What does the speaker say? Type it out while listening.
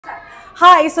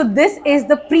Hi, so this is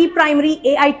the pre-primary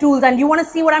AI tools, and you want to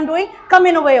see what I'm doing? Come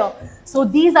in over here. So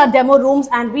these are demo rooms,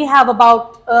 and we have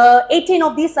about 18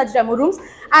 of these such demo rooms.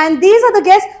 And these are the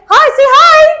guests. Hi, say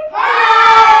hi.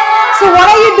 Hi. So what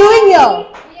are you doing here?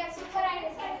 We are super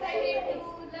excited to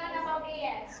learn about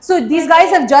AI. So these guys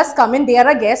have just come in. They are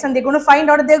a guest, and they're going to find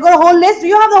out. They've got a whole list. Do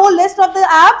you have the whole list of the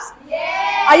apps?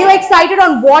 Yeah. Are you excited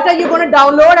on what are you going to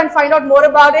download and find out more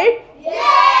about it? Yeah.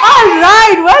 All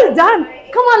right, well done.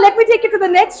 Come on, let me take you to the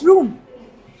next room.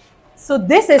 So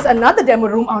this is another demo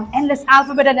room on endless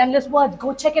alphabet and endless words.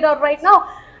 Go check it out right now.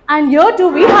 And here too,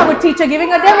 we have a teacher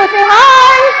giving a demo. Say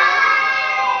hi.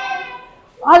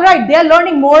 All right, they're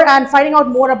learning more and finding out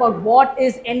more about what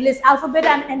is endless alphabet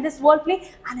and endless wordplay.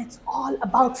 And it's all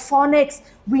about phonics.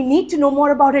 We need to know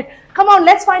more about it. Come on,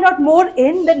 let's find out more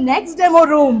in the next demo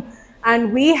room.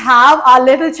 And we have our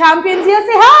little champions here.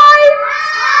 Say hi.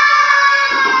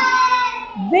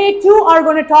 They too are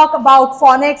going to talk about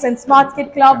phonics and Smart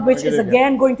Kid Club, which is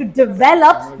again going to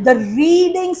develop the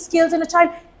reading skills in a child.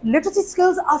 Literacy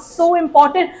skills are so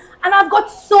important, and I've got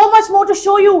so much more to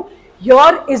show you.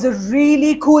 Here is a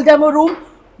really cool demo room,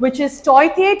 which is toy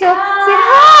theater. Say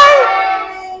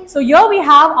hi. So here we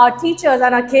have our teachers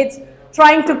and our kids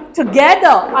trying to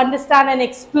together understand and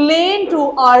explain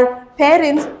to our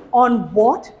parents on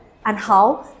what and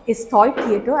how is toy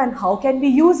theater and how can we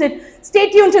use it.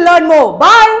 Stay tuned to learn more.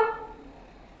 Bye.